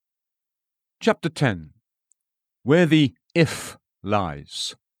Chapter 10. Where the if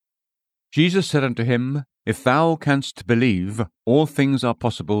lies. Jesus said unto him, If thou canst believe, all things are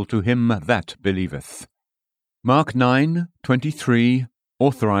possible to him that believeth. Mark 9:23,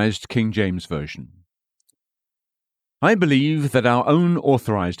 Authorized King James Version. I believe that our own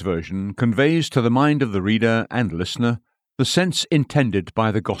Authorized Version conveys to the mind of the reader and listener the sense intended by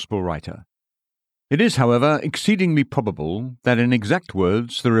the Gospel writer. It is, however, exceedingly probable that in exact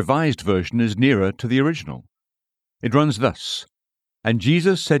words the Revised Version is nearer to the original. It runs thus, And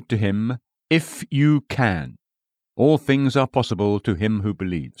Jesus said to him, If you can, all things are possible to him who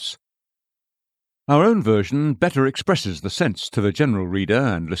believes. Our own version better expresses the sense to the general reader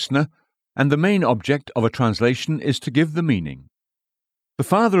and listener, and the main object of a translation is to give the meaning. The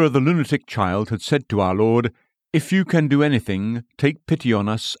father of the lunatic child had said to our Lord, If you can do anything, take pity on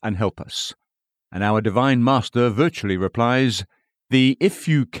us and help us. And our Divine Master virtually replies, The if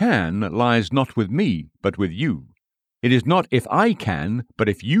you can lies not with me, but with you. It is not if I can, but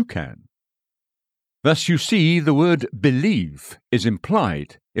if you can. Thus you see the word believe is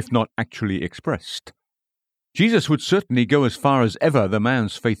implied, if not actually expressed. Jesus would certainly go as far as ever the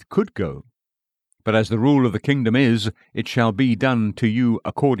man's faith could go. But as the rule of the kingdom is, It shall be done to you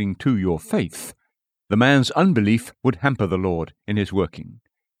according to your faith, the man's unbelief would hamper the Lord in his working.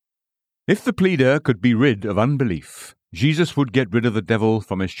 If the pleader could be rid of unbelief, Jesus would get rid of the devil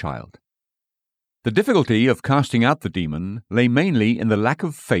from his child. The difficulty of casting out the demon lay mainly in the lack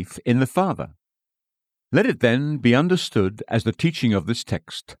of faith in the Father. Let it then be understood as the teaching of this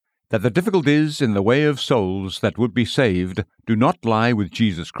text that the difficulties in the way of souls that would be saved do not lie with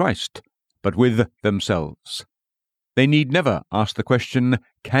Jesus Christ, but with themselves. They need never ask the question,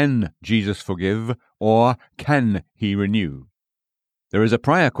 Can Jesus forgive, or can he renew? There is a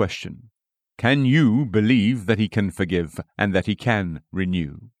prior question. Can you believe that he can forgive and that he can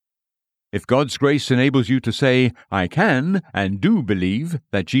renew? If God's grace enables you to say, I can and do believe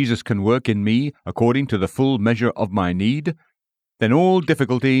that Jesus can work in me according to the full measure of my need, then all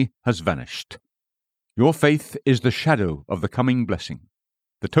difficulty has vanished. Your faith is the shadow of the coming blessing,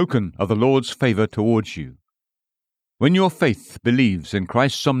 the token of the Lord's favor towards you. When your faith believes in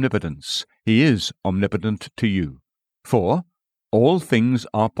Christ's omnipotence, he is omnipotent to you. For all things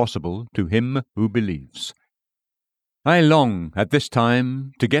are possible to him who believes. I long at this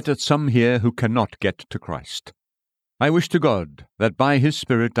time to get at some here who cannot get to Christ. I wish to God that by his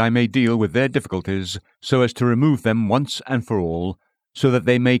Spirit I may deal with their difficulties so as to remove them once and for all, so that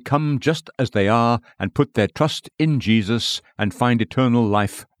they may come just as they are and put their trust in Jesus and find eternal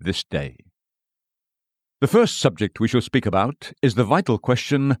life this day. The first subject we shall speak about is the vital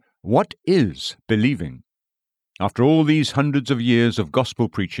question, what is believing? After all these hundreds of years of gospel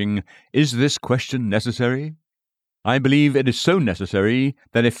preaching, is this question necessary? I believe it is so necessary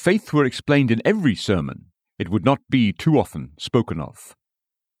that if faith were explained in every sermon, it would not be too often spoken of.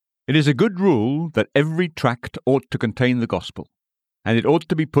 It is a good rule that every tract ought to contain the gospel, and it ought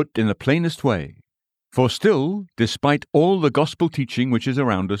to be put in the plainest way. For still, despite all the gospel teaching which is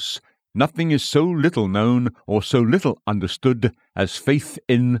around us, nothing is so little known or so little understood as faith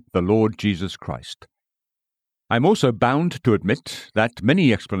in the Lord Jesus Christ. I am also bound to admit that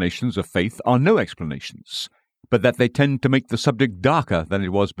many explanations of faith are no explanations, but that they tend to make the subject darker than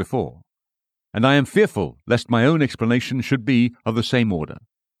it was before. And I am fearful lest my own explanation should be of the same order.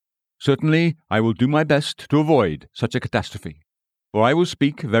 Certainly, I will do my best to avoid such a catastrophe, for I will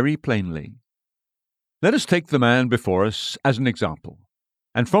speak very plainly. Let us take the man before us as an example,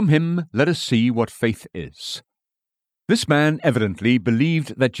 and from him let us see what faith is. This man evidently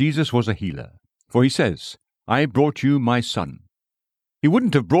believed that Jesus was a healer, for he says, I brought you my son. He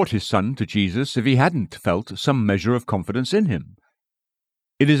wouldn't have brought his son to Jesus if he hadn't felt some measure of confidence in him.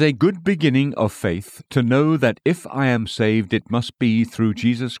 It is a good beginning of faith to know that if I am saved, it must be through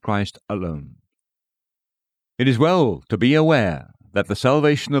Jesus Christ alone. It is well to be aware that the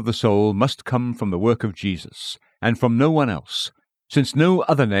salvation of the soul must come from the work of Jesus, and from no one else, since no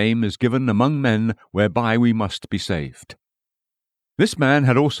other name is given among men whereby we must be saved. This man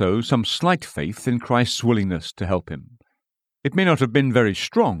had also some slight faith in Christ's willingness to help him. It may not have been very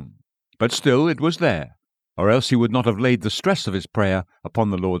strong, but still it was there, or else he would not have laid the stress of his prayer upon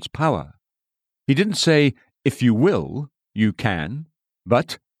the Lord's power. He didn't say, if you will, you can,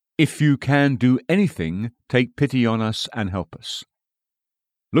 but if you can do anything, take pity on us and help us.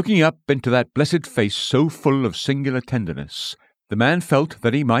 Looking up into that blessed face so full of singular tenderness, the man felt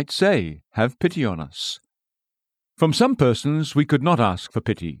that he might say, have pity on us. From some persons we could not ask for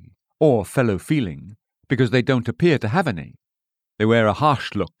pity, or fellow feeling, because they don't appear to have any. They wear a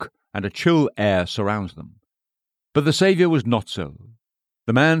harsh look, and a chill air surrounds them. But the Saviour was not so.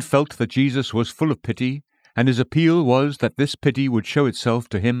 The man felt that Jesus was full of pity, and his appeal was that this pity would show itself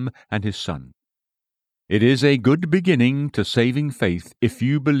to him and his son. It is a good beginning to saving faith if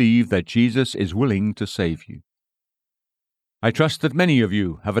you believe that Jesus is willing to save you. I trust that many of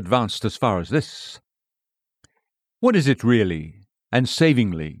you have advanced as far as this. What is it really, and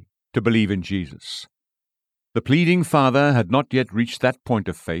savingly, to believe in Jesus? The pleading father had not yet reached that point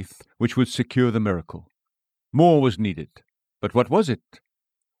of faith which would secure the miracle. More was needed. But what was it?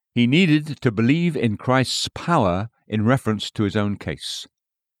 He needed to believe in Christ's power in reference to his own case.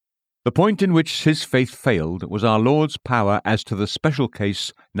 The point in which his faith failed was our Lord's power as to the special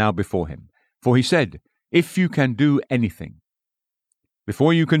case now before him. For he said, "If you can do anything."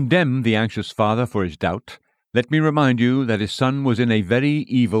 Before you condemn the anxious father for his doubt, let me remind you that his son was in a very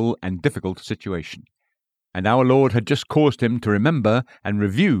evil and difficult situation, and our Lord had just caused him to remember and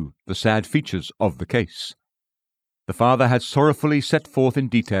review the sad features of the case. The father had sorrowfully set forth in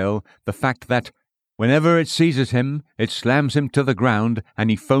detail the fact that whenever it seizes him, it slams him to the ground, and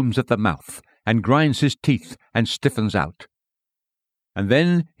he foams at the mouth, and grinds his teeth, and stiffens out. And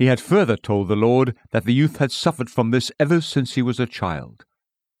then he had further told the Lord that the youth had suffered from this ever since he was a child.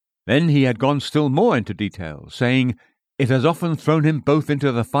 Then he had gone still more into detail, saying, "It has often thrown him both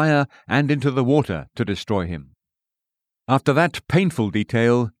into the fire and into the water to destroy him." After that painful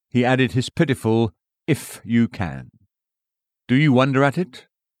detail, he added his pitiful, "if you can." Do you wonder at it?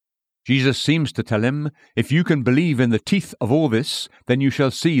 Jesus seems to tell him, if you can believe in the teeth of all this, then you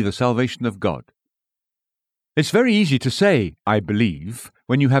shall see the salvation of God. It's very easy to say, "I believe,"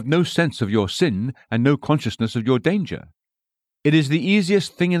 when you have no sense of your sin and no consciousness of your danger. It is the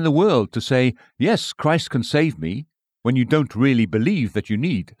easiest thing in the world to say, "Yes, Christ can save me," when you don't really believe that you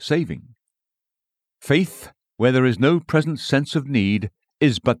need saving. Faith, where there is no present sense of need,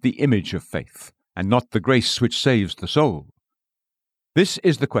 is but the image of faith, and not the grace which saves the soul. This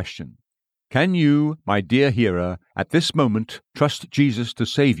is the question. Can you, my dear hearer, at this moment trust Jesus to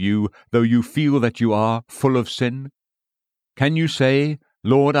save you, though you feel that you are full of sin? Can you say,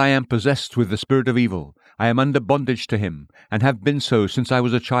 "Lord, I am possessed with the spirit of evil. I am under bondage to him, and have been so since I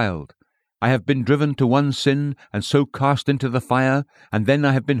was a child. I have been driven to one sin, and so cast into the fire, and then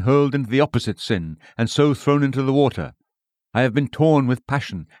I have been hurled into the opposite sin, and so thrown into the water. I have been torn with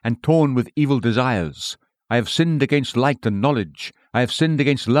passion, and torn with evil desires. I have sinned against light and knowledge. I have sinned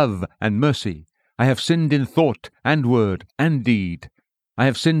against love and mercy. I have sinned in thought and word and deed. I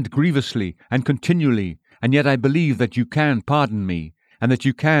have sinned grievously and continually, and yet I believe that you can pardon me, and that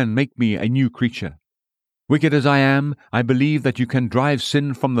you can make me a new creature. Wicked as I am, I believe that you can drive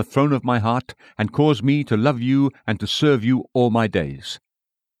sin from the throne of my heart and cause me to love you and to serve you all my days."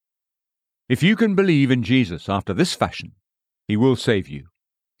 If you can believe in Jesus after this fashion, he will save you.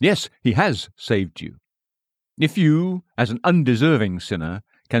 Yes, he has saved you. If you, as an undeserving sinner,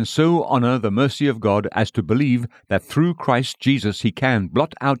 can so honor the mercy of God as to believe that through Christ Jesus he can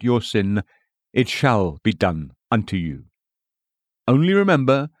blot out your sin, it shall be done unto you. Only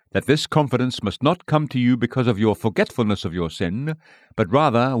remember that this confidence must not come to you because of your forgetfulness of your sin, but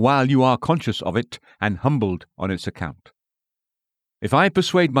rather while you are conscious of it and humbled on its account. If I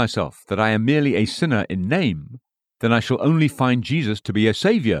persuade myself that I am merely a sinner in name, then I shall only find Jesus to be a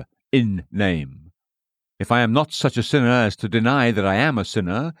Saviour in name. If I am not such a sinner as to deny that I am a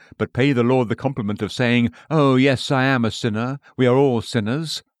sinner, but pay the Lord the compliment of saying, "Oh, yes, I am a sinner, we are all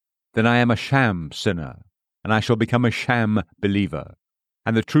sinners," then I am a sham sinner, and I shall become a sham believer,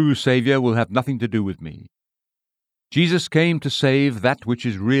 and the true Saviour will have nothing to do with me. Jesus came to save that which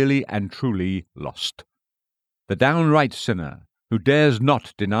is really and truly lost. The downright sinner, who dares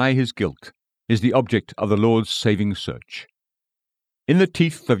not deny his guilt, is the object of the Lord's saving search. In the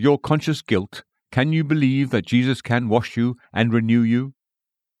teeth of your conscious guilt, can you believe that Jesus can wash you and renew you?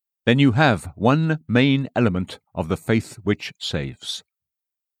 Then you have one main element of the faith which saves.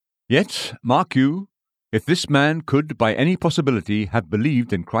 Yet, mark you, if this man could by any possibility have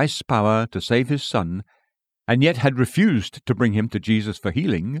believed in Christ's power to save his son, and yet had refused to bring him to Jesus for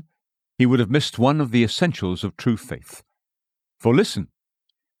healing, he would have missed one of the essentials of true faith. For listen,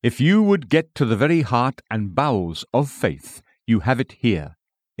 if you would get to the very heart and bowels of faith, you have it here.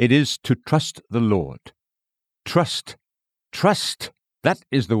 It is to trust the Lord. Trust. Trust. That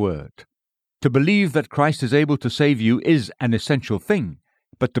is the word. To believe that Christ is able to save you is an essential thing,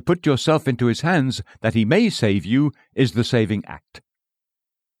 but to put yourself into his hands that he may save you is the saving act.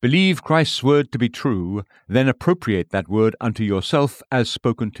 Believe Christ's word to be true, then appropriate that word unto yourself as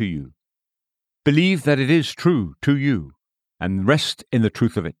spoken to you. Believe that it is true to you, and rest in the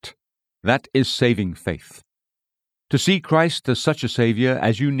truth of it. That is saving faith. To see Christ as such a Saviour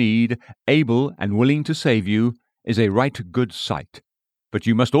as you need, able and willing to save you, is a right good sight. but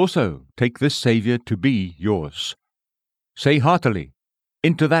you must also take this Saviour to be yours. Say heartily,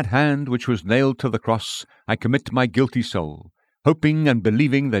 "Into that hand which was nailed to the cross I commit my guilty soul, hoping and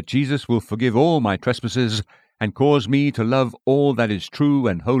believing that Jesus will forgive all my trespasses and cause me to love all that is true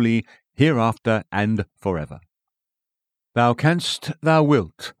and holy hereafter and forever." Thou canst, thou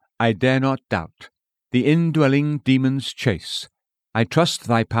wilt, I dare not doubt, the indwelling demons chase. I trust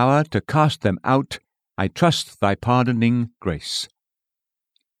thy power to cast them out. I trust thy pardoning grace.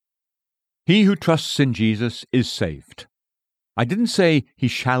 He who trusts in Jesus is saved. I didn't say he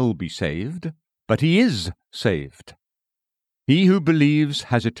shall be saved, but he is saved. He who believes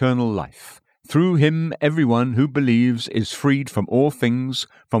has eternal life. Through him everyone who believes is freed from all things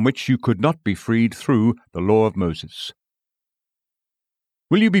from which you could not be freed through the law of Moses.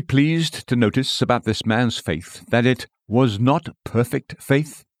 Will you be pleased to notice about this man's faith that it was not perfect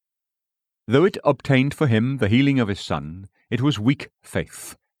faith? Though it obtained for him the healing of his son, it was weak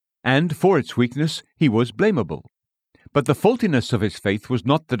faith, and for its weakness he was blamable. But the faultiness of his faith was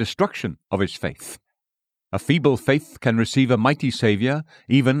not the destruction of his faith. A feeble faith can receive a mighty Saviour,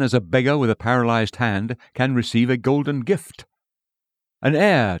 even as a beggar with a paralyzed hand can receive a golden gift. An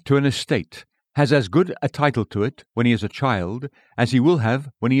heir to an estate has as good a title to it when he is a child as he will have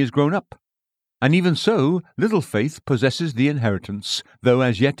when he is grown up. And even so, little faith possesses the inheritance, though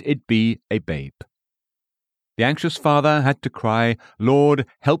as yet it be a babe. The anxious father had to cry, "Lord,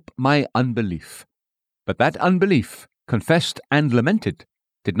 help my unbelief." But that unbelief, confessed and lamented,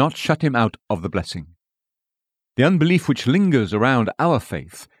 did not shut him out of the blessing. The unbelief which lingers around our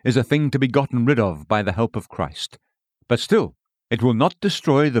faith is a thing to be gotten rid of by the help of Christ. But still, it will not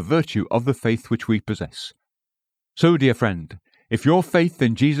destroy the virtue of the faith which we possess. So, dear friend, if your faith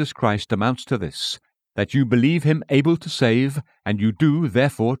in Jesus Christ amounts to this, that you believe him able to save, and you do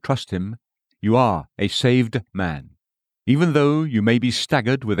therefore trust him, you are a saved man, even though you may be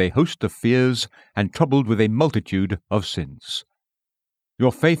staggered with a host of fears and troubled with a multitude of sins.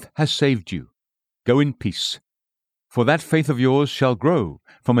 Your faith has saved you. Go in peace, for that faith of yours shall grow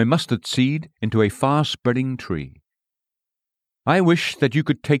from a mustard seed into a far-spreading tree. I wish that you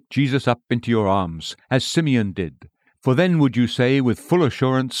could take Jesus up into your arms, as Simeon did, for then would you say with full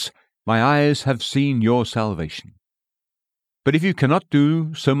assurance, "My eyes have seen your salvation." But if you cannot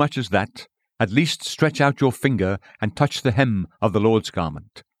do so much as that, at least stretch out your finger and touch the hem of the Lord's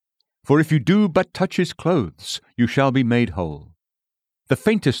garment. For if you do but touch his clothes, you shall be made whole. The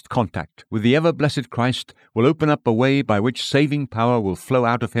faintest contact with the ever-blessed Christ will open up a way by which saving power will flow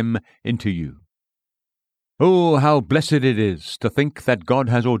out of him into you. Oh, how blessed it is to think that God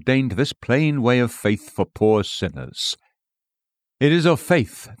has ordained this plain way of faith for poor sinners. It is of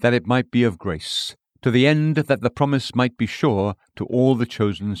faith that it might be of grace, to the end that the promise might be sure to all the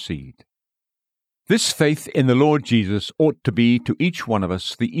chosen seed. This faith in the Lord Jesus ought to be to each one of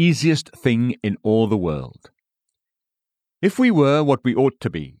us the easiest thing in all the world. If we were what we ought to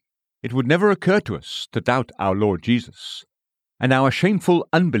be, it would never occur to us to doubt our Lord Jesus, and our shameful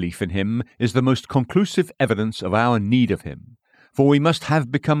unbelief in him is the most conclusive evidence of our need of him, for we must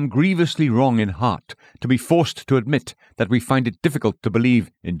have become grievously wrong in heart to be forced to admit that we find it difficult to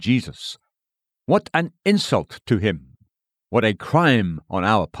believe in Jesus. What an insult to him! What a crime on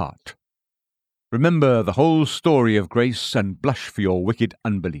our part! Remember the whole story of grace and blush for your wicked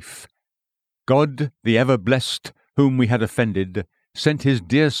unbelief. God, the ever-blessed, whom we had offended, sent his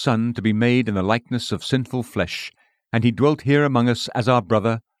dear Son to be made in the likeness of sinful flesh, and he dwelt here among us as our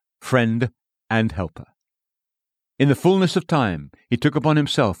brother, friend, and helper. In the fullness of time, he took upon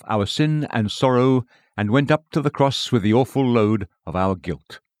himself our sin and sorrow, and went up to the cross with the awful load of our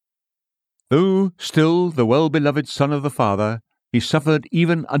guilt. Though still the well-beloved Son of the Father, he suffered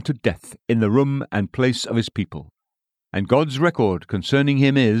even unto death in the room and place of his people. And God's record concerning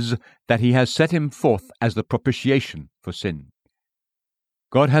him is that he has set him forth as the propitiation for sin.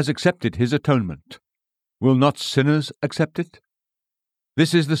 God has accepted his atonement. Will not sinners accept it?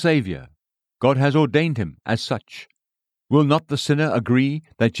 This is the Saviour. God has ordained him as such. Will not the sinner agree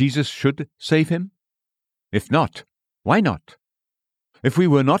that Jesus should save him? If not, why not? If we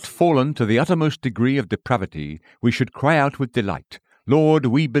were not fallen to the uttermost degree of depravity, we should cry out with delight, "Lord,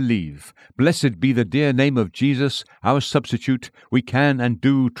 we believe. Blessed be the dear name of Jesus, our substitute. We can and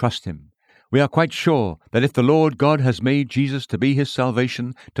do trust him. We are quite sure that if the Lord God has made Jesus to be his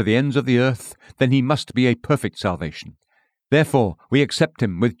salvation to the ends of the earth, then he must be a perfect salvation. Therefore we accept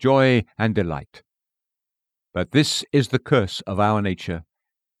him with joy and delight. But this is the curse of our nature,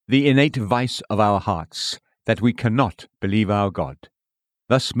 the innate vice of our hearts, that we cannot believe our God,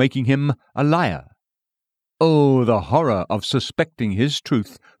 thus making him a liar. Oh, the horror of suspecting his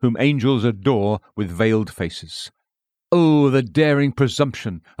truth whom angels adore with veiled faces. Oh, the daring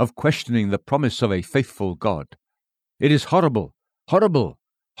presumption of questioning the promise of a faithful God! It is horrible, horrible,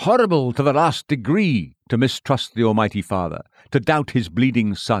 horrible to the last degree to mistrust the Almighty Father, to doubt his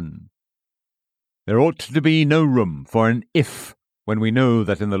bleeding Son. There ought to be no room for an if when we know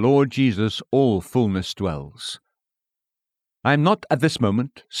that in the Lord Jesus all fullness dwells. I am not at this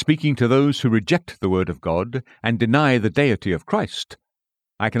moment speaking to those who reject the Word of God and deny the deity of Christ.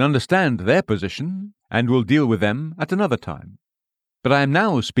 I can understand their position and will deal with them at another time. But I am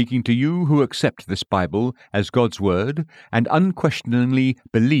now speaking to you who accept this Bible as God's Word and unquestioningly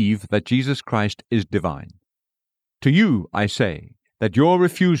believe that Jesus Christ is divine. To you I say that your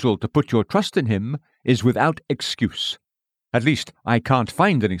refusal to put your trust in him is without excuse. At least, I can't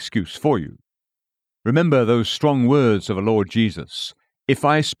find an excuse for you. Remember those strong words of the Lord Jesus, "If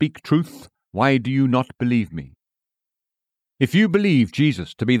I speak truth, why do you not believe me?" If you believe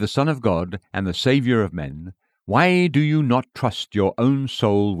Jesus to be the Son of God and the Saviour of men, why do you not trust your own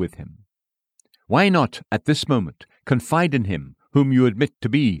soul with him? Why not, at this moment, confide in him whom you admit to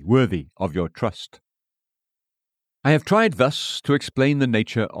be worthy of your trust? I have tried thus to explain the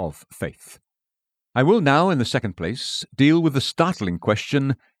nature of faith. I will now, in the second place, deal with the startling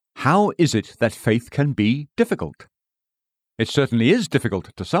question, how is it that faith can be difficult? It certainly is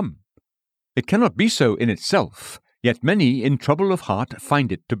difficult to some. It cannot be so in itself, yet many in trouble of heart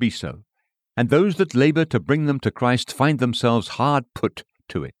find it to be so, and those that labour to bring them to Christ find themselves hard put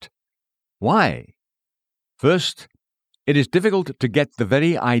to it. Why? First, it is difficult to get the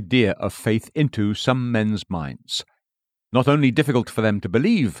very idea of faith into some men's minds. Not only difficult for them to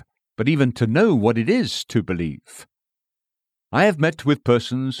believe, but even to know what it is to believe. I have met with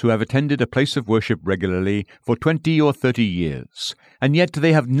persons who have attended a place of worship regularly for 20 or 30 years, and yet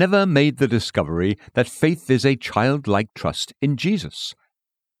they have never made the discovery that faith is a childlike trust in Jesus.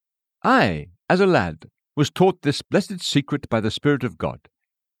 I, as a lad, was taught this blessed secret by the Spirit of God,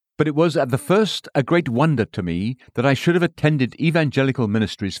 but it was at the first a great wonder to me that I should have attended evangelical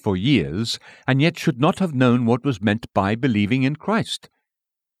ministries for years, and yet should not have known what was meant by believing in Christ.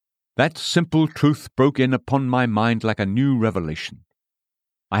 That simple truth broke in upon my mind like a new revelation.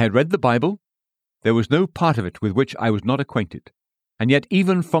 I had read the Bible. There was no part of it with which I was not acquainted, and yet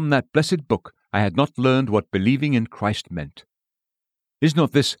even from that blessed book I had not learned what believing in Christ meant. Is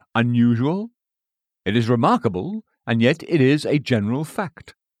not this unusual? It is remarkable, and yet it is a general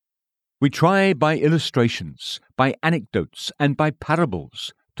fact. We try by illustrations, by anecdotes, and by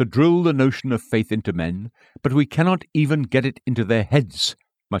parables to drill the notion of faith into men, but we cannot even get it into their heads,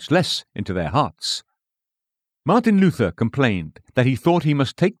 much less into their hearts. Martin Luther complained that he thought he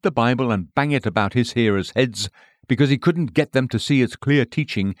must take the Bible and bang it about his hearers' heads because he couldn't get them to see its clear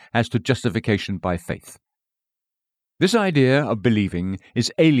teaching as to justification by faith. This idea of believing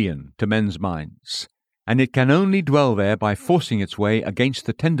is alien to men's minds, and it can only dwell there by forcing its way against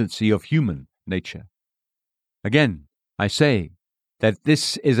the tendency of human nature. Again, I say that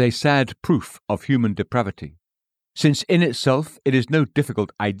this is a sad proof of human depravity, since in itself it is no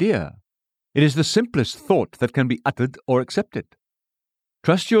difficult idea. It is the simplest thought that can be uttered or accepted.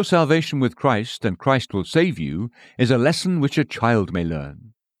 Trust your salvation with Christ, and Christ will save you, is a lesson which a child may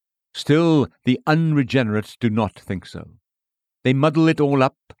learn. Still, the unregenerate do not think so. They muddle it all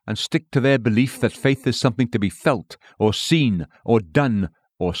up and stick to their belief that faith is something to be felt, or seen, or done,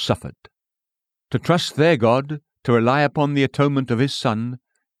 or suffered. To trust their God, to rely upon the atonement of his Son,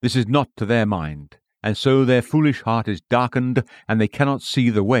 this is not to their mind, and so their foolish heart is darkened, and they cannot see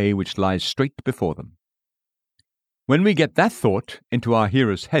the way which lies straight before them. When we get that thought into our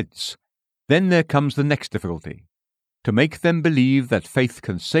hearers' heads, then there comes the next difficulty, to make them believe that faith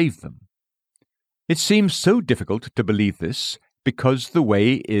can save them. It seems so difficult to believe this, because the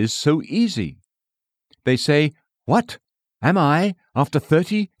way is so easy. They say, "What? Am I, after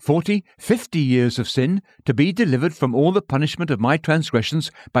 30, 40, 50 years of sin, to be delivered from all the punishment of my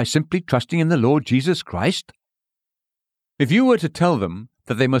transgressions by simply trusting in the Lord Jesus Christ?" If you were to tell them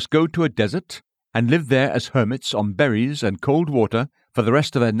that they must go to a desert and live there as hermits on berries and cold water for the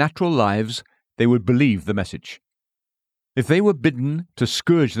rest of their natural lives, they would believe the message. If they were bidden to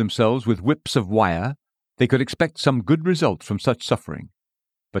scourge themselves with whips of wire, they could expect some good result from such suffering,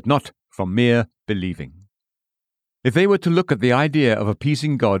 but not from mere believing. If they were to look at the idea of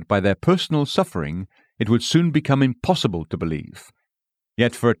appeasing God by their personal suffering, it would soon become impossible to believe.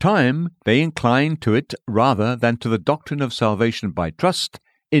 Yet for a time they incline to it rather than to the doctrine of salvation by trust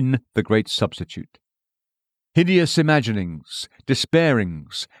in the great substitute. Hideous imaginings,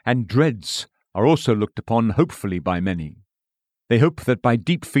 despairings, and dreads are also looked upon hopefully by many. They hope that by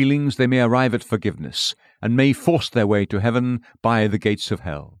deep feelings they may arrive at forgiveness, and may force their way to heaven by the gates of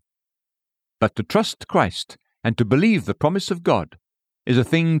hell. But to trust Christ and to believe the promise of God is a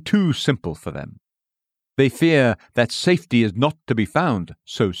thing too simple for them. They fear that safety is not to be found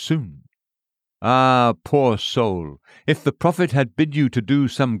so soon. Ah, poor soul, if the prophet had bid you to do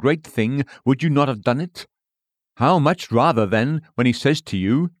some great thing, would you not have done it? How much rather, then, when he says to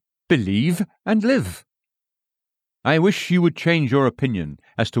you, "Believe and live"? I wish you would change your opinion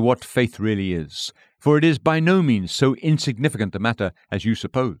as to what faith really is, for it is by no means so insignificant a matter as you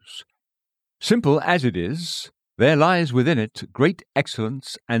suppose. Simple as it is, there lies within it great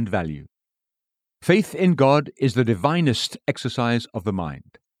excellence and value. Faith in God is the divinest exercise of the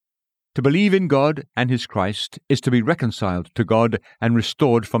mind. To believe in God and His Christ is to be reconciled to God and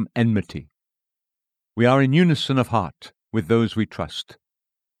restored from enmity. We are in unison of heart with those we trust.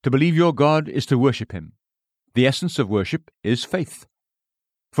 To believe your God is to worship Him. The essence of worship is faith.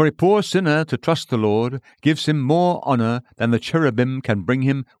 For a poor sinner to trust the Lord gives Him more honor than the cherubim can bring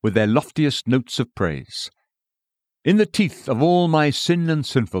Him with their loftiest notes of praise. In the teeth of all my sin and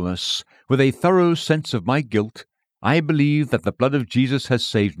sinfulness, with a thorough sense of my guilt, I believe that the blood of Jesus has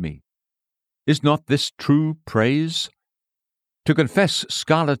saved me. Is not this true praise? To confess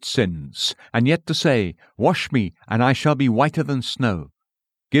scarlet sins, and yet to say, "Wash me, and I shall be whiter than snow,"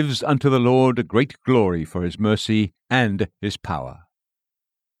 gives unto the Lord great glory for His mercy and His power.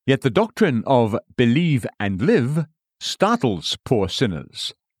 Yet the doctrine of believe and live startles poor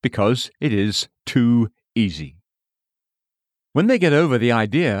sinners, because it is too easy. When they get over the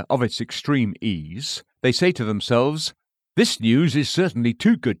idea of its extreme ease, they say to themselves, "This news is certainly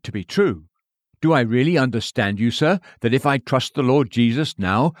too good to be true. Do I really understand you, sir, that if I trust the Lord Jesus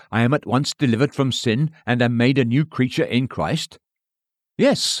now, I am at once delivered from sin and am made a new creature in Christ?"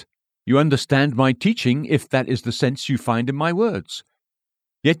 Yes, you understand my teaching if that is the sense you find in my words.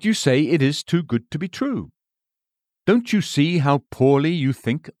 Yet you say it is too good to be true. Don't you see how poorly you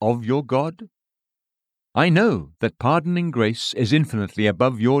think of your God? I know that pardoning grace is infinitely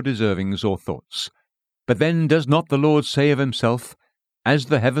above your deservings or thoughts. But then does not the Lord say of Himself, "As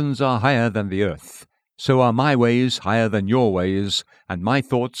the heavens are higher than the earth, so are my ways higher than your ways, and my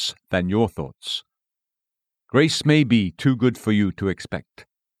thoughts than your thoughts"? Grace may be too good for you to expect,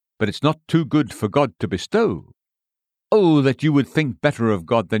 but it's not too good for God to bestow. Oh, that you would think better of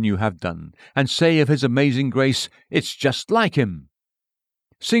God than you have done, and say of His amazing grace, "It's just like Him."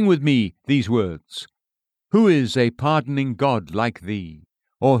 Sing with me these words: "Who is a pardoning God like Thee?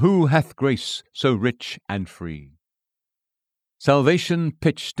 Or who hath grace so rich and free?" Salvation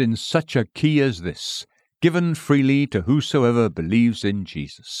pitched in such a key as this, given freely to whosoever believes in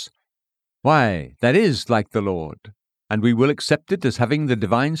Jesus. Why, that is like the Lord, and we will accept it as having the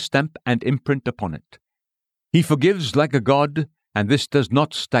divine stamp and imprint upon it. He forgives like a God, and this does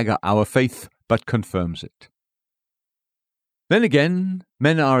not stagger our faith, but confirms it. Then again,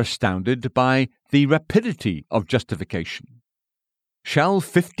 men are astounded by the rapidity of justification. Shall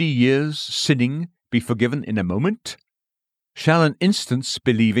 50 years sinning be forgiven in a moment? Shall an instant's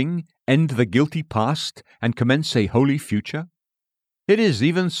believing end the guilty past and commence a holy future? It is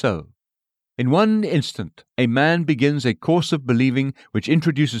even so. In one instant, a man begins a course of believing which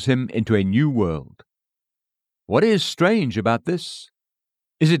introduces him into a new world. What is strange about this?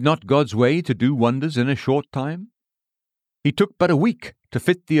 Is it not God's way to do wonders in a short time? He took but a week to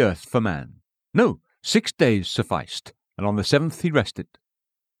fit the earth for man. No, 6 days sufficed, and on the 7th He rested.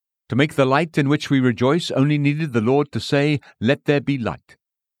 To make the light in which we rejoice only needed the Lord to say, "Let there be light."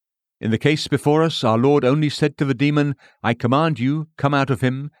 In the case before us, our Lord only said to the demon, "I command you, come out of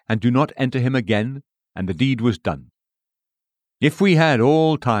him, and do not enter him again," and the deed was done. If we had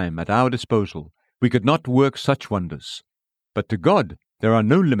all time at our disposal, we could not work such wonders. But to God there are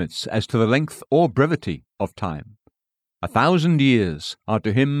no limits as to the length or brevity of time. 1,000 years are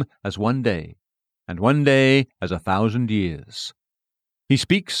to Him as one day, and one day as 1,000 years. He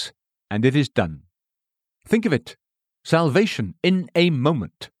speaks, and it is done. Think of it, salvation in a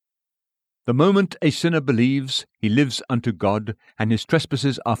moment. The moment a sinner believes, he lives unto God, and his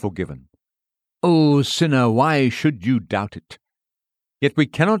trespasses are forgiven. O sinner, why should you doubt it? Yet we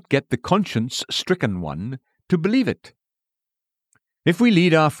cannot get the conscience-stricken one to believe it. If we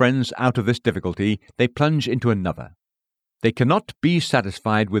lead our friends out of this difficulty, they plunge into another. They cannot be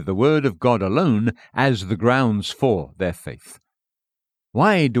satisfied with the Word of God alone as the grounds for their faith.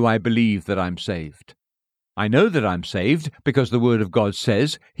 Why do I believe that I'm saved? I know that I'm saved because the Word of God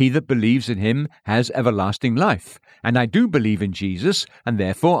says, "He that believes in Him has everlasting life," and I do believe in Jesus, and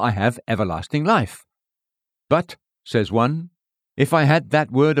therefore I have everlasting life. But, says one, if I had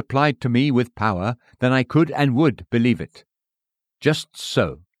that word applied to me with power, then I could and would believe it. Just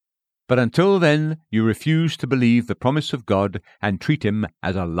so. But until then, you refuse to believe the promise of God and treat Him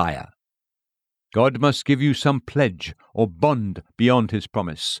as a liar. God must give you some pledge or bond beyond his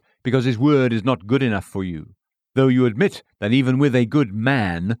promise, because his word is not good enough for you, though you admit that even with a good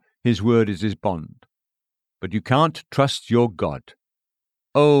man, his word is his bond. But you can't trust your God.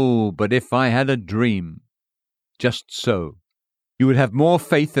 Oh, but if I had a dream! Just so. You would have more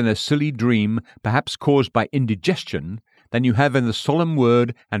faith in a silly dream, perhaps caused by indigestion, than you have in the solemn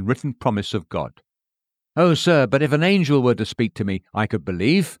word and written promise of God. Oh, sir, but if an angel were to speak to me, I could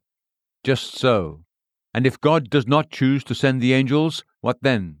believe. Just so. And if God does not choose to send the angels, what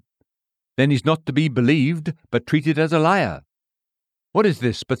then? Then he's not to be believed, but treated as a liar. What is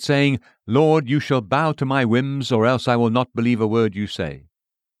this but saying, Lord, you shall bow to my whims, or else I will not believe a word you say?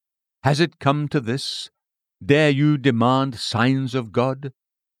 Has it come to this? Dare you demand signs of God?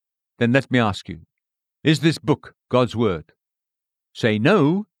 Then let me ask you, is this book God's word? Say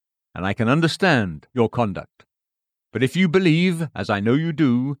no, and I can understand your conduct. But if you believe, as I know you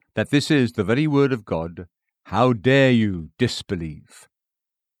do, that this is the very word of God, how dare you disbelieve?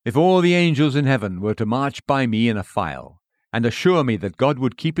 If all the angels in heaven were to march by me in a file, and assure me that God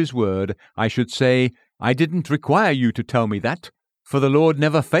would keep his word, I should say, I didn't require you to tell me that, for the Lord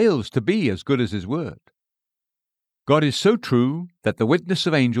never fails to be as good as his word. God is so true that the witness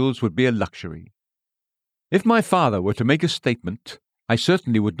of angels would be a luxury. If my Father were to make a statement, I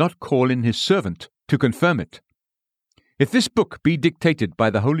certainly would not call in his servant to confirm it. If this book be dictated by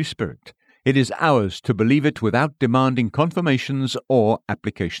the Holy Spirit, it is ours to believe it without demanding confirmations or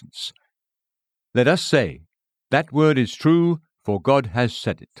applications. Let us say, that word is true, for God has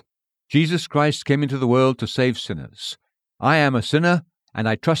said it. Jesus Christ came into the world to save sinners. I am a sinner, and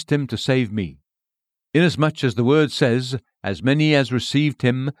I trust him to save me. Inasmuch as the word says, as many as received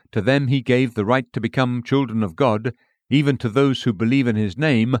him, to them he gave the right to become children of God, even to those who believe in his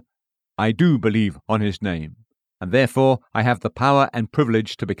name, I do believe on his name. And therefore I have the power and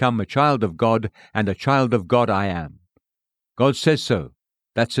privilege to become a child of God, and a child of God I am. God says so.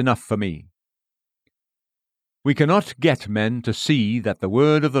 That's enough for me. We cannot get men to see that the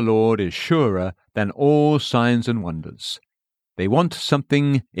word of the Lord is surer than all signs and wonders. They want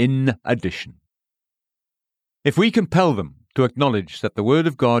something in addition. If we compel them to acknowledge that the word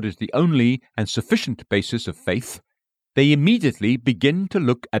of God is the only and sufficient basis of faith, they immediately begin to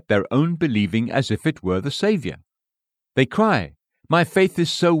look at their own believing as if it were the Saviour. They cry, my faith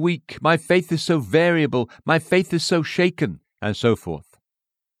is so weak, my faith is so variable, my faith is so shaken, and so forth.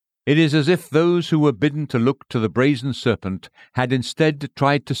 It is as if those who were bidden to look to the brazen serpent had instead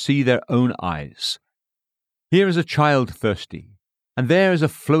tried to see their own eyes. Here is a child thirsty, and there is a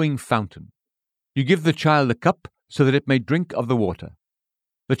flowing fountain. You give the child a cup so that it may drink of the water.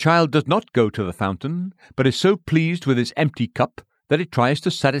 The child does not go to the fountain, but is so pleased with its empty cup that it tries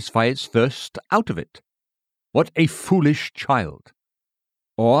to satisfy its thirst out of it. What a foolish child!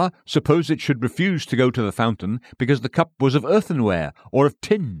 Or suppose it should refuse to go to the fountain because the cup was of earthenware or of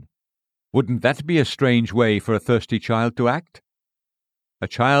tin. Wouldn't that be a strange way for a thirsty child to act? A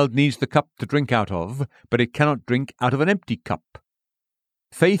child needs the cup to drink out of, but it cannot drink out of an empty cup.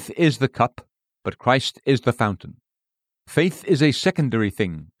 Faith is the cup, but Christ is the fountain. Faith is a secondary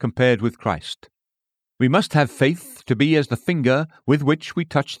thing compared with Christ. We must have faith to be as the finger with which we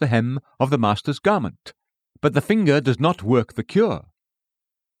touch the hem of the Master's garment. But the finger does not work the cure.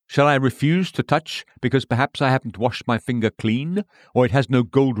 Shall I refuse to touch because perhaps I haven't washed my finger clean, or it has no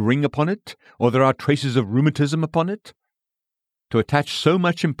gold ring upon it, or there are traces of rheumatism upon it? To attach so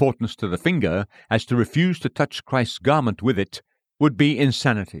much importance to the finger as to refuse to touch Christ's garment with it would be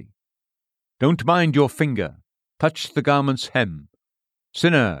insanity. Don't mind your finger. Touch the garment's hem.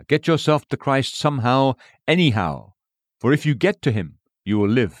 Sinner, get yourself to Christ somehow, anyhow, for if you get to him, you will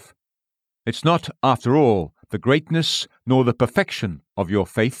live. It's not, after all, the greatness nor the perfection of your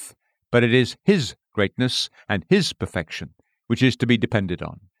faith, but it is his greatness and his perfection which is to be depended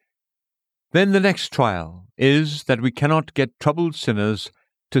on. Then the next trial is that we cannot get troubled sinners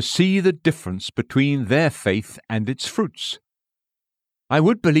to see the difference between their faith and its fruits. I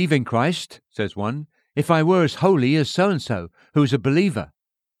would believe in Christ, says one, if I were as holy as so-and-so, who is a believer.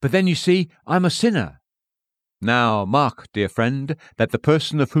 But then you see, I'm a sinner. Now, mark, dear friend, that the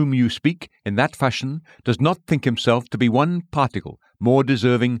person of whom you speak in that fashion does not think himself to be one particle more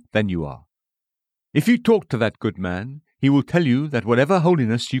deserving than you are. If you talk to that good man, he will tell you that whatever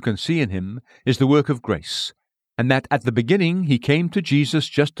holiness you can see in him is the work of grace, and that at the beginning he came to Jesus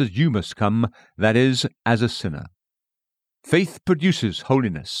just as you must come, that is, as a sinner. Faith produces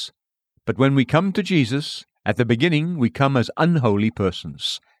holiness, but when we come to Jesus, at the beginning we come as unholy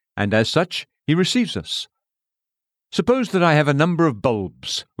persons, and as such he receives us. Suppose that I have a number of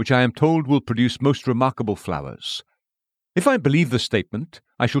bulbs which I am told will produce most remarkable flowers. If I believe the statement,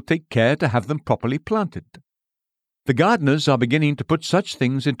 I shall take care to have them properly planted. The gardeners are beginning to put such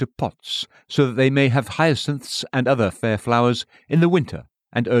things into pots so that they may have hyacinths and other fair flowers in the winter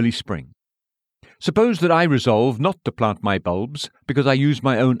and early spring. Suppose that I resolve not to plant my bulbs because I use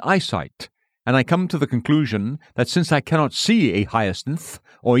my own eyesight, and I come to the conclusion that since I cannot see a hyacinth,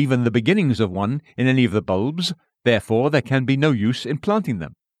 or even the beginnings of one, in any of the bulbs, therefore there can be no use in planting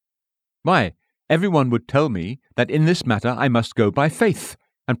them. Why, everyone would tell me that in this matter I must go by faith,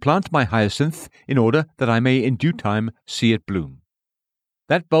 and plant my hyacinth in order that I may in due time see it bloom.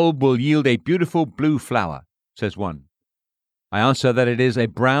 That bulb will yield a beautiful blue flower, says one. I answer that it is a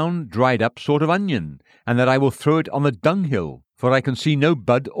brown, dried-up sort of onion, and that I will throw it on the dunghill, for I can see no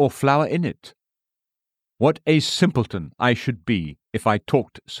bud or flower in it. What a simpleton I should be if I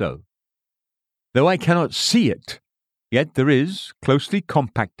talked so. Though I cannot see it, yet there is, closely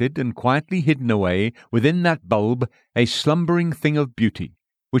compacted and quietly hidden away within that bulb, a slumbering thing of beauty,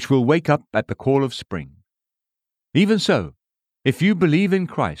 which will wake up at the call of spring. Even so, if you believe in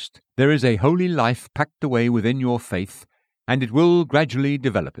Christ, there is a holy life packed away within your faith, and it will gradually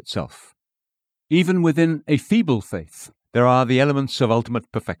develop itself. Even within a feeble faith, there are the elements of ultimate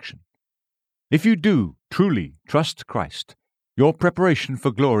perfection. If you do truly trust Christ, your preparation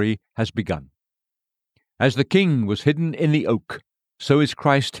for glory has begun. As the king was hidden in the oak, so is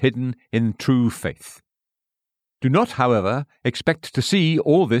Christ hidden in true faith. Do not, however, expect to see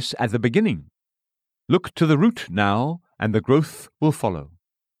all this at the beginning. Look to the root now, and the growth will follow.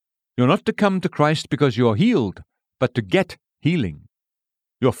 You're not to come to Christ because you're healed, but to get healing.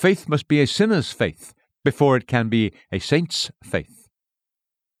 Your faith must be a sinner's faith before it can be a saint's faith.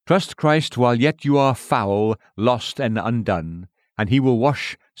 Trust Christ while yet you are foul, lost, and undone, and he will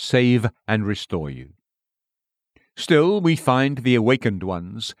wash, save, and restore you. Still, we find the awakened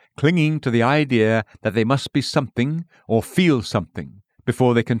ones clinging to the idea that they must be something or feel something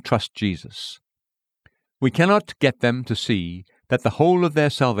before they can trust Jesus. We cannot get them to see that the whole of their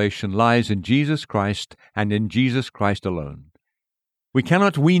salvation lies in Jesus Christ and in Jesus Christ alone. We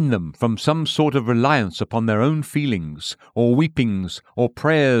cannot wean them from some sort of reliance upon their own feelings, or weepings, or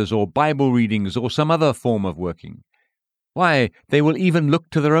prayers, or Bible readings, or some other form of working. Why, they will even look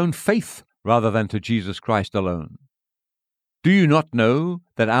to their own faith rather than to Jesus Christ alone. Do you not know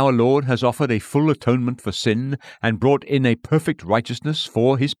that our Lord has offered a full atonement for sin and brought in a perfect righteousness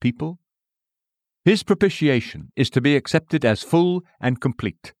for his people? His propitiation is to be accepted as full and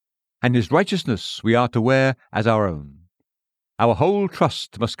complete, and his righteousness we are to wear as our own. Our whole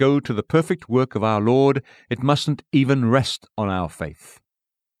trust must go to the perfect work of our Lord. It mustn't even rest on our faith.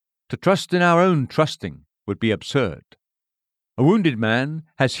 To trust in our own trusting would be absurd. A wounded man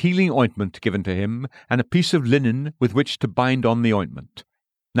has healing ointment given to him and a piece of linen with which to bind on the ointment.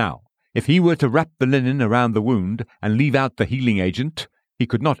 Now, if he were to wrap the linen around the wound and leave out the healing agent, he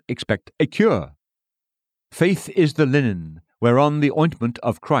could not expect a cure. Faith is the linen whereon the ointment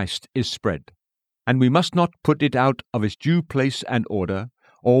of Christ is spread, and we must not put it out of its due place and order,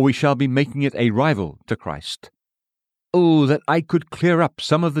 or we shall be making it a rival to Christ. Oh, that I could clear up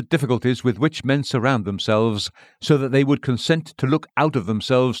some of the difficulties with which men surround themselves, so that they would consent to look out of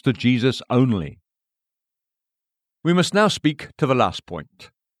themselves to Jesus only. We must now speak to the last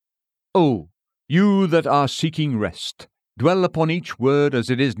point. Oh, you that are seeking rest, dwell upon each word as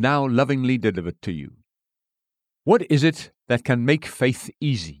it is now lovingly delivered to you. What is it that can make faith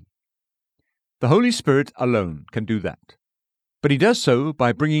easy? The Holy Spirit alone can do that, but he does so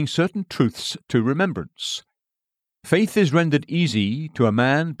by bringing certain truths to remembrance. Faith is rendered easy to a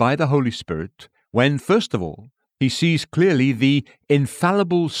man by the Holy Spirit when, first of all, he sees clearly the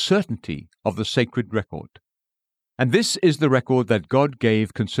infallible certainty of the sacred record. And this is the record that God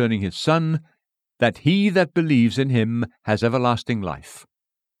gave concerning his Son, that he that believes in him has everlasting life.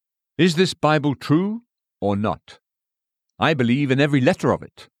 Is this Bible true or not? I believe in every letter of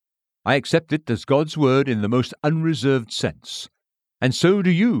it. I accept it as God's word in the most unreserved sense. And so do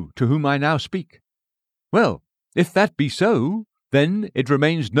you, to whom I now speak. Well, if that be so, then it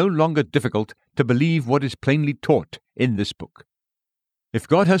remains no longer difficult to believe what is plainly taught in this book. If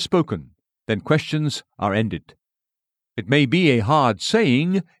God has spoken, then questions are ended. It may be a hard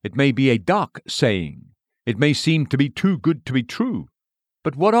saying, it may be a dark saying, it may seem to be too good to be true,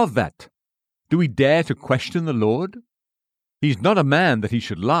 but what of that? Do we dare to question the Lord? He is not a man that he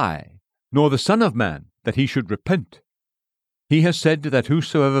should lie, nor the Son of Man that he should repent. He has said that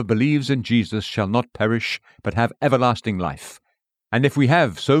whosoever believes in Jesus shall not perish, but have everlasting life. And if we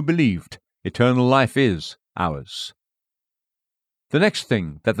have so believed, eternal life is ours. The next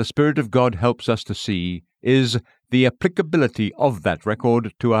thing that the Spirit of God helps us to see is the applicability of that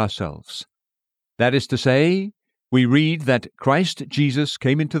record to ourselves. That is to say, we read that Christ Jesus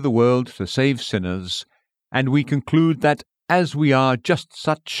came into the world to save sinners, and we conclude that as we are just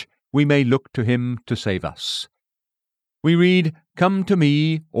such, we may look to him to save us. We read, "Come to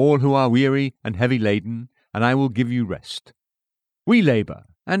me, all who are weary and heavy laden, and I will give you rest." We labour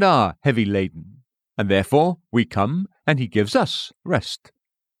and are heavy laden, and therefore we come and he gives us rest.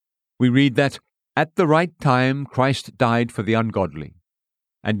 We read that at the right time Christ died for the ungodly,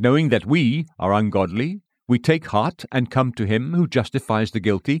 and knowing that we are ungodly, we take heart and come to him who justifies the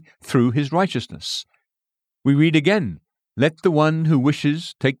guilty through his righteousness. We read again, "Let the one who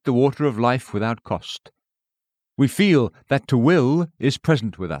wishes take the water of life without cost." We feel that to will is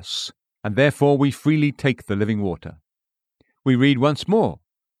present with us, and therefore we freely take the living water. We read once more,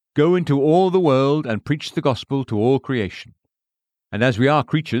 "Go into all the world and preach the gospel to all creation." And as we are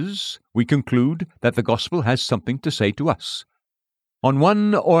creatures, we conclude that the gospel has something to say to us. On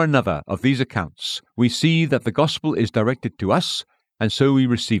one or another of these accounts, we see that the gospel is directed to us, and so we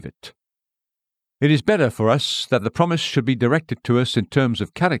receive it. It is better for us that the promise should be directed to us in terms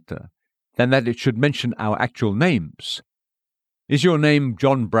of character than that it should mention our actual names. Is your name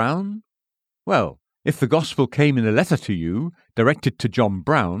John Brown? Well, if the gospel came in a letter to you, directed to John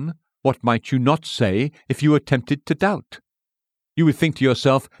Brown, what might you not say if you were tempted to doubt? You would think to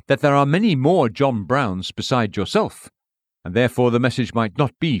yourself that there are many more John Browns beside yourself, and therefore the message might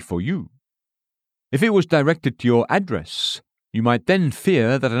not be for you. If it was directed to your address, you might then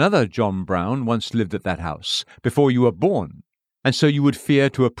fear that another John Brown once lived at that house before you were born, and so you would fear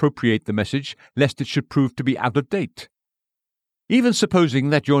to appropriate the message lest it should prove to be out of date. Even supposing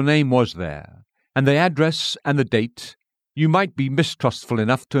that your name was there, and the address and the date, you might be mistrustful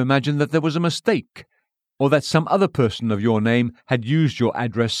enough to imagine that there was a mistake, or that some other person of your name had used your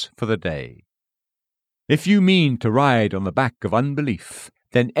address for the day. If you mean to ride on the back of unbelief,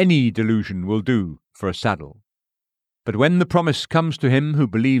 then any delusion will do for a saddle. But when the promise comes to him who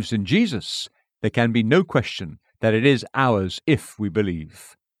believes in Jesus, there can be no question that it is ours if we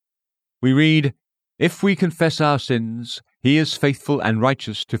believe. We read, "If we confess our sins, he is faithful and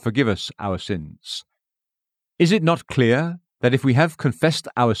righteous to forgive us our sins." Is it not clear that if we have confessed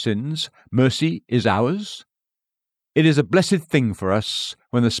our sins, mercy is ours? It is a blessed thing for us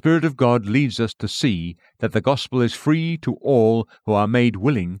when the Spirit of God leads us to see that the gospel is free to all who are made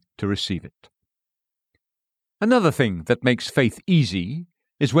willing to receive it. Another thing that makes faith easy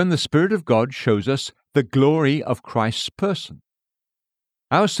is when the Spirit of God shows us the glory of Christ's person.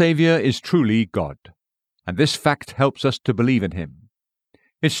 Our Saviour is truly God, and this fact helps us to believe in him.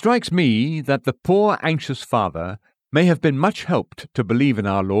 It strikes me that the poor anxious father may have been much helped to believe in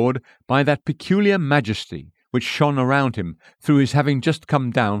our Lord by that peculiar majesty which shone around him through his having just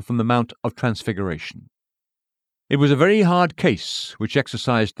come down from the Mount of Transfiguration. It was a very hard case which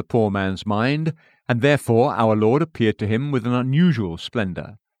exercised the poor man's mind, and therefore our Lord appeared to him with an unusual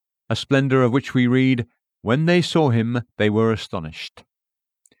splendour, a splendour of which we read, "When they saw him, they were astonished."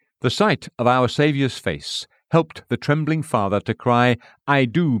 The sight of our Saviour's face helped the trembling father to cry, "I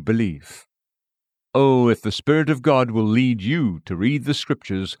do believe." Oh, if the Spirit of God will lead you to read the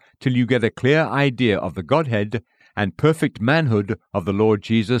Scriptures till you get a clear idea of the Godhead and perfect manhood of the Lord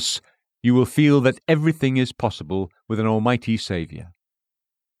Jesus, you will feel that everything is possible with an almighty Saviour.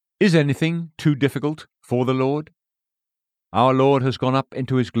 Is anything too difficult for the Lord? Our Lord has gone up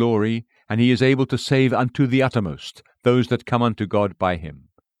into his glory, and he is able to save unto the uttermost those that come unto God by him.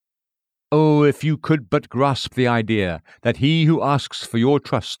 Oh, if you could but grasp the idea that he who asks for your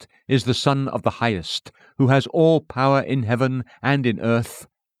trust is the Son of the Highest, who has all power in heaven and in earth,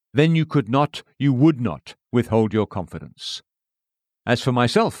 then you would not withhold your confidence. As for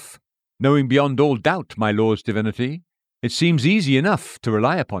myself, knowing beyond all doubt my Lord's divinity, it seems easy enough to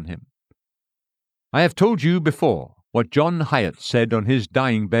rely upon him. I have told you before what John Hyatt said on his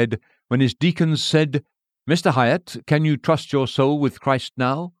dying bed when his deacons said, "Mr. Hyatt, can you trust your soul with Christ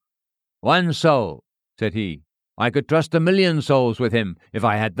now?" "One soul," said he. "I could trust 1,000,000 souls with him if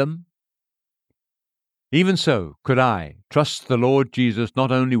I had them." Even so could I trust the Lord Jesus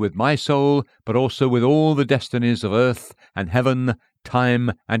not only with my soul, but also with all the destinies of earth and heaven,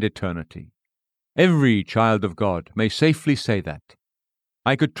 time and eternity. Every child of God may safely say that.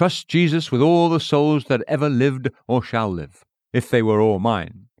 I could trust Jesus with all the souls that ever lived or shall live, if they were all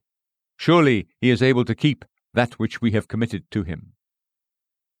mine. Surely he is able to keep that which we have committed to him.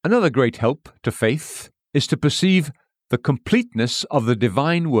 Another great help to faith is to perceive the completeness of the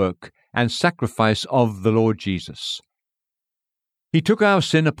divine work and sacrifice of the Lord Jesus. He took our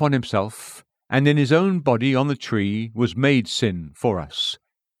sin upon himself, and in his own body on the tree was made sin for us,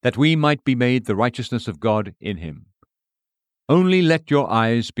 that we might be made the righteousness of God in him. Only let your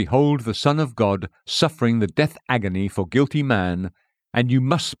eyes behold the Son of God suffering the death agony for guilty man, and you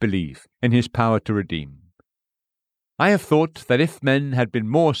must believe in his power to redeem. I have thought that if men had been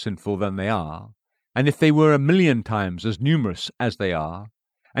more sinful than they are, and if they were 1,000,000 times as numerous as they are,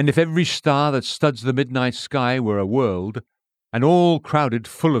 and if every star that studs the midnight sky were a world, and all crowded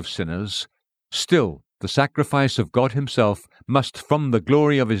full of sinners, still the sacrifice of God himself must, from the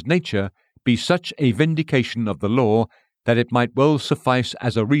glory of his nature, be such a vindication of the law that it might well suffice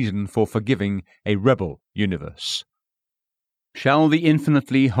as a reason for forgiving a rebel universe. Shall the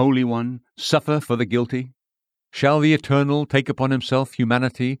infinitely Holy One suffer for the guilty? Shall the Eternal take upon himself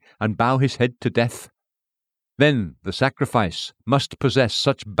humanity and bow his head to death? Then the sacrifice must possess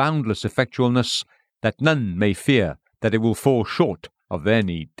such boundless effectualness that none may fear that it will fall short of their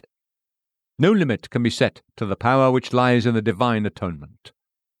need. No limit can be set to the power which lies in the divine atonement.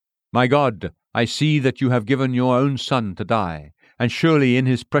 My God, I see that you have given your own Son to die, and surely in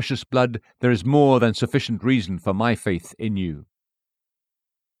his precious blood there is more than sufficient reason for my faith in you.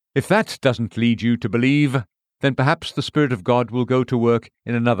 If that doesn't lead you to believe, then perhaps the Spirit of God will go to work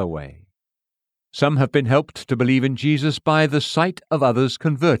in another way. Some have been helped to believe in Jesus by the sight of others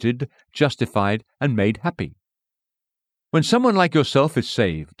converted, justified, and made happy. When someone like yourself is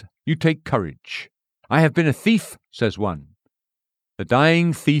saved, you take courage. I have been a thief, says one. The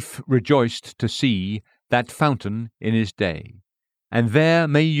dying thief rejoiced to see that fountain in his day, and there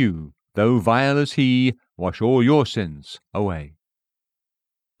may you, though vile as he, wash all your sins away.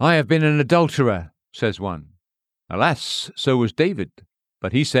 I have been an adulterer, says one. Alas, so was David,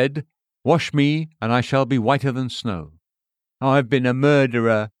 but he said, Wash me, and I shall be whiter than snow. I've been a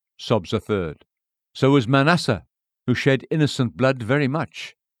murderer, sobs a third. So was Manasseh, who shed innocent blood very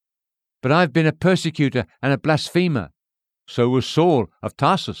much. But I've been a persecutor and a blasphemer. So was Saul of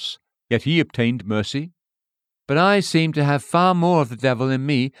Tarsus, yet he obtained mercy. But I seem to have far more of the devil in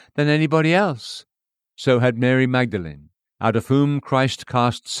me than anybody else. So had Mary Magdalene, out of whom Christ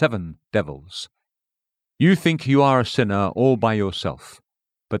cast 7 devils. You think you are a sinner all by yourself,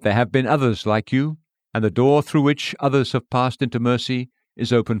 but there have been others like you, and the door through which others have passed into mercy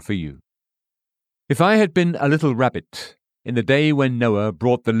is open for you. If I had been a little rabbit in the day when Noah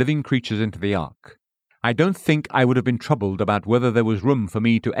brought the living creatures into the ark, I don't think I would have been troubled about whether there was room for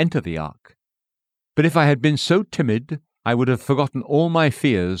me to enter the ark. But if I had been so timid, I would have forgotten all my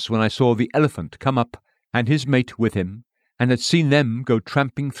fears when I saw the elephant come up and his mate with him, and had seen them go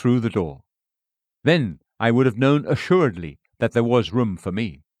tramping through the door. Then I would have known assuredly that there was room for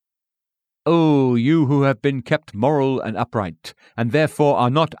me. Oh, you who have been kept moral and upright, and therefore are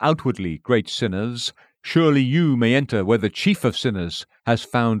not outwardly great sinners, surely you may enter where the chief of sinners has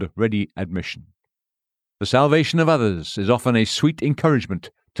found ready admission. The salvation of others is often a sweet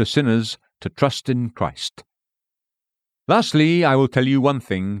encouragement to sinners to trust in Christ. Lastly, I will tell you one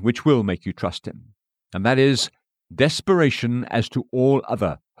thing which will make you trust him, and that is desperation as to all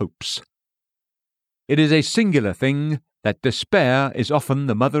other hopes. It is a singular thing that despair is often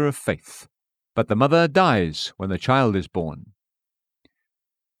the mother of faith, but the mother dies when the child is born.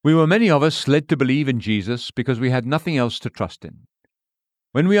 We were many of us led to believe in Jesus because we had nothing else to trust in.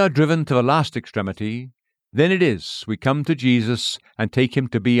 When we are driven to the last extremity, then it is we come to Jesus and take him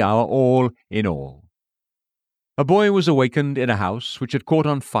to be our all in all. A boy was awakened in a house which had caught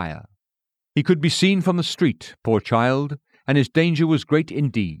on fire. He could be seen from the street, poor child, and his danger was great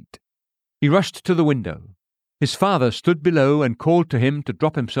indeed. He rushed to the window. His father stood below and called to him to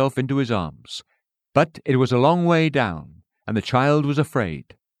drop himself into his arms. But it was a long way down, and the child was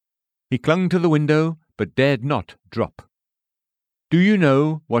afraid. He clung to the window, but dared not drop. Do you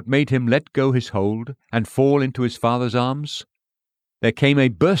know what made him let go his hold and fall into his father's arms? There came a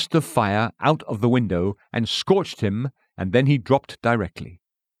burst of fire out of the window and scorched him, and then he dropped directly.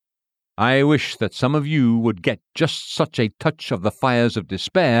 I wish that some of you would get just such a touch of the fires of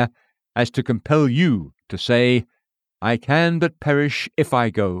despair as to compel you to say, I can but perish if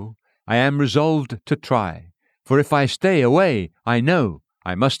I go. I am resolved to try, for if I stay away, I know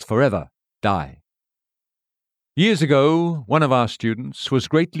I must forever die. Years ago, one of our students was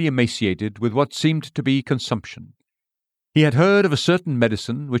greatly emaciated with what seemed to be consumption. He had heard of a certain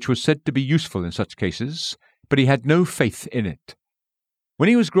medicine which was said to be useful in such cases, but he had no faith in it. When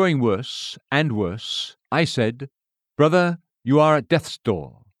he was growing worse and worse, I said, Brother, you are at death's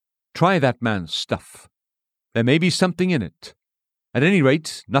door. Try that man's stuff. There may be something in it. At any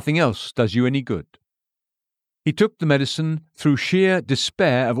rate, nothing else does you any good. He took the medicine through sheer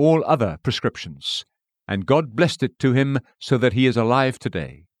despair of all other prescriptions, and God blessed it to him so that he is alive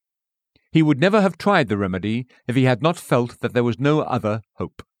today. He would never have tried the remedy if he had not felt that there was no other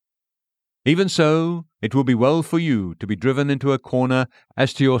hope. Even so, it will be well for you to be driven into a corner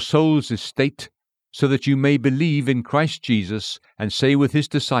as to your soul's estate, so that you may believe in Christ Jesus and say with his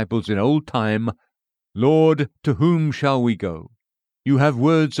disciples in old time, Lord, to whom shall we go? You have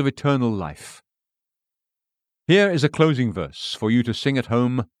words of eternal life. Here is a closing verse for you to sing at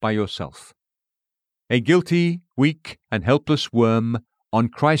home by yourself. A guilty, weak, and helpless worm, on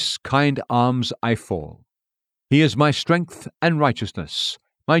Christ's kind arms I fall. He is my strength and righteousness,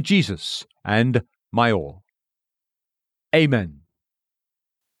 my Jesus and my all. Amen.